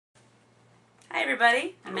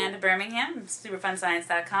everybody. I'm Amanda Birmingham from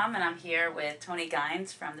SuperFunScience.com, and I'm here with Tony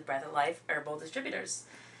Gines from the Breath of Life Herbal Distributors.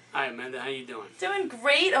 Hi, Amanda. How you doing? Doing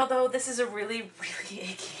great, although this is a really,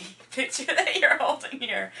 really icky picture that you're holding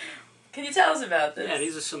here. Can you tell us about this? Yeah,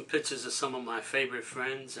 these are some pictures of some of my favorite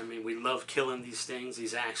friends. I mean, we love killing these things.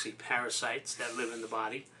 These are actually parasites that live in the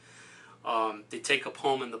body. They take up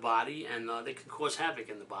home in the body, and they can cause havoc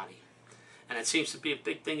in the body. And it seems to be a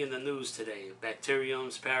big thing in the news today.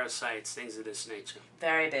 Bacteriums, parasites, things of this nature.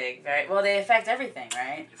 Very big. Very well. They affect everything,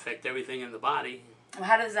 right? They affect everything in the body. Well,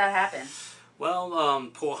 how does that happen? Well,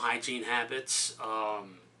 poor hygiene habits,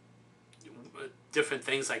 different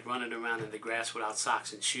things like running around in the grass without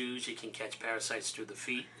socks and shoes. You can catch parasites through the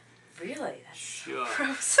feet. Really? That's sure. So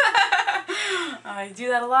gross. I do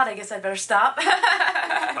that a lot. I guess I better stop.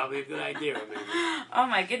 Probably a good idea, Amanda. Oh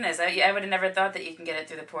my goodness. I would have never thought that you can get it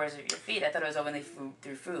through the pores of your feet. I thought it was only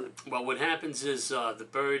through food. Well, what happens is the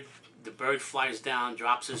bird flies down,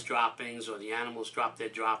 drops his droppings, or the animals drop their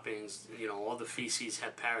droppings. You know, all the feces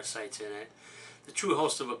have parasites in it. The true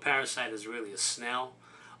host of a parasite is really a snail.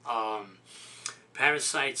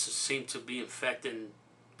 Parasites seem to be infecting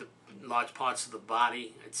the large parts of the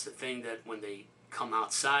body. It's the thing that when they come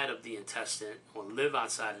outside of the intestine or live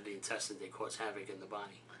outside of the intestine, they cause havoc in the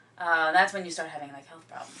body. That's when you start having like health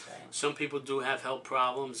problems, right? Some people do have health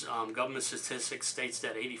problems. Government statistics states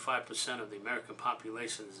that 85% of the American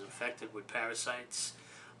population is infected with parasites.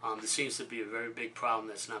 There seems to be a very big problem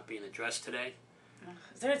that's not being addressed today.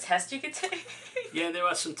 Is there a test you could take? Yeah, there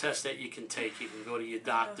are some tests that you can take. You can go to your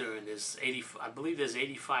doctor, and I believe there's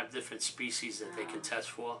 85 different species that they can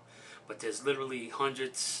test for. But there's literally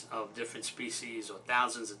hundreds of different species or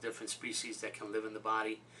thousands of different species that can live in the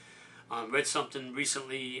body. Read something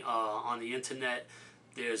recently on the internet.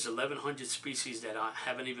 There's 1,100 species that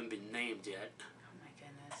haven't even been named yet. Oh my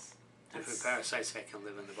goodness. Different parasites that can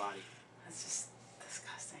live in the body. That's just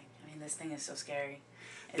disgusting. I mean, this thing is so scary.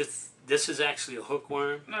 This is actually a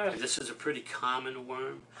hookworm. And this is a pretty common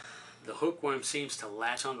worm. The hookworm seems to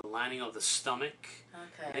latch on the lining of the stomach.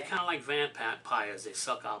 Okay. They're kind of like vampires. They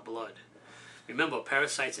suck our blood. Remember,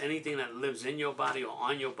 parasites, anything that lives in your body or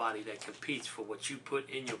on your body that competes for what you put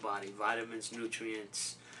in your body, vitamins,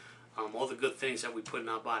 nutrients, all the good things that we put in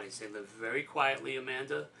our bodies. They live very quietly,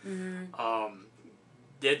 Amanda. Mm-hmm.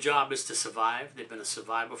 Their job is to survive. They've been a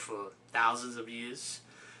survivor for thousands of years.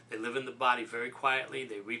 They live in the body very quietly.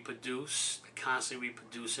 They reproduce. They're constantly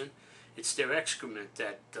reproducing. It's their excrement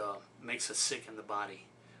that makes us sick in the body,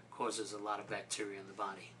 causes a lot of bacteria in the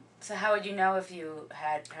body. So how would you know if you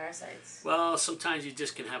had parasites? Well, sometimes you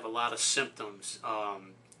just can have a lot of symptoms.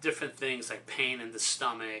 Different things like pain in the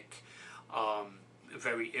stomach,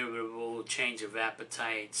 very irritable, change of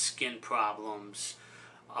appetite, skin problems,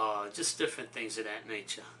 just different things of that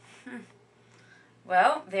nature.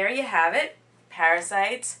 Well, there you have it.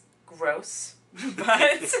 Parasites, gross.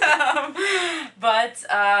 But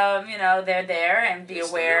you know, they're there, and be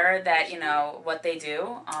aware that, you know, what they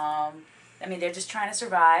do. I mean, they're just trying to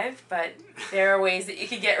survive, but there are ways that you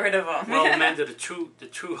can get rid of them. Well, Amanda, the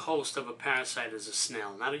true host of a parasite is a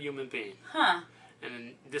snail, not a human being. Huh.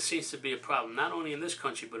 And this seems to be a problem, not only in this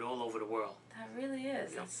country, but all over the world. That really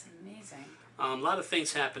is. That's amazing. A lot of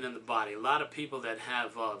things happen in the body. A lot of people that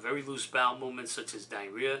have very loose bowel movements, such as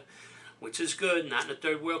diarrhea, which is good, not in a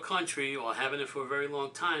third world country or having it for a very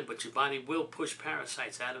long time, but your body will push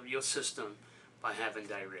parasites out of your system by having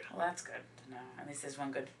diarrhea. Well, that's good to know. At least there's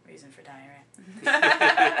one good reason for diarrhea.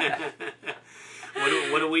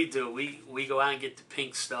 What do? We go out and get the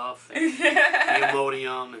pink stuff, and the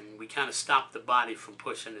Imodium, and we kind of stop the body from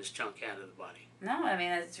pushing this junk out of the body. No, I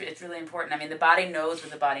mean, it's really important. I mean, the body knows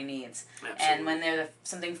what the body needs. Absolutely. And when there's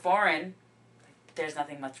something foreign, there's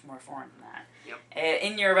nothing much more foreign than that. Yep.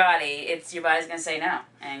 In your body, your body's going to say no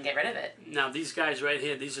and get rid of it. Now, these guys right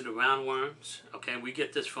here, these are the roundworms. Okay, we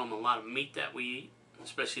get this from a lot of meat that we eat,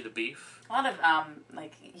 especially the beef. A lot of,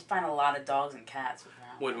 like, you find a lot of dogs and cats with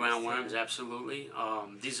roundworms. With roundworms, absolutely.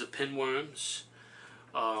 These are pinworms.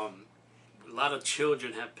 A lot of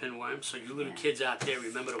children have pinworms, so you little kids out there,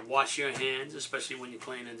 remember to wash your hands, especially when you're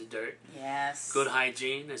playing in the dirt. Yes. Good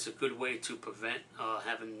hygiene is a good way to prevent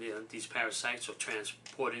having these parasites or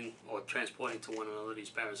transporting to one another these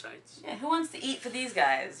parasites. Yeah, who wants to eat for these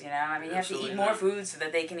guys, you know? I mean, you have to eat more food so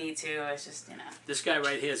that they can eat too. It's just, you know. This guy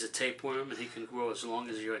right here is a tapeworm, and he can grow as long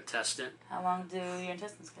as your intestine. How long do your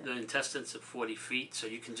intestines get? The intestines are 40 feet, so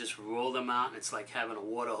you can just roll them out. It's like having a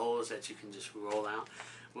water hose that you can just roll out.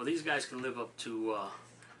 Well, these guys can live up to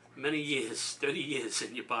many years, 30 years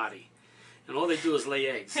in your body. And all they do is lay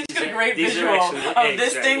eggs. It's got a great visual of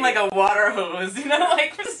this thing like a water hose, you know,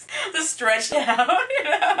 like just stretched out, you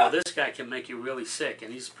know. Well, this guy can make you really sick,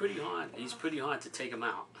 and he's pretty hard. He's pretty hard to take him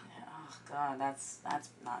out. Oh God, that's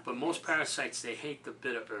not. But most parasites, they hate the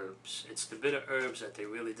bitter herbs. It's the bitter herbs that they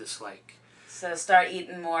really dislike. So start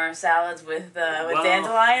eating more salads with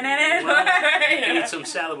dandelion in it. Well, eat some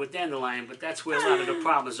salad with dandelion, but that's where a lot of the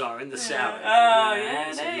problems are in the salad. Oh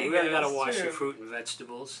yeah, so you really got to wash your fruit and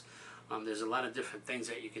vegetables. There's a lot of different things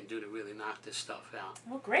that you can do to really knock this stuff out.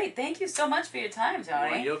 Well, great. Thank you so much for your time,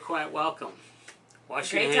 Tony. Well, you're quite welcome.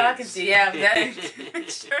 Wash your hands. hands. Great talking to you. Yeah, I'm getting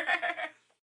sure.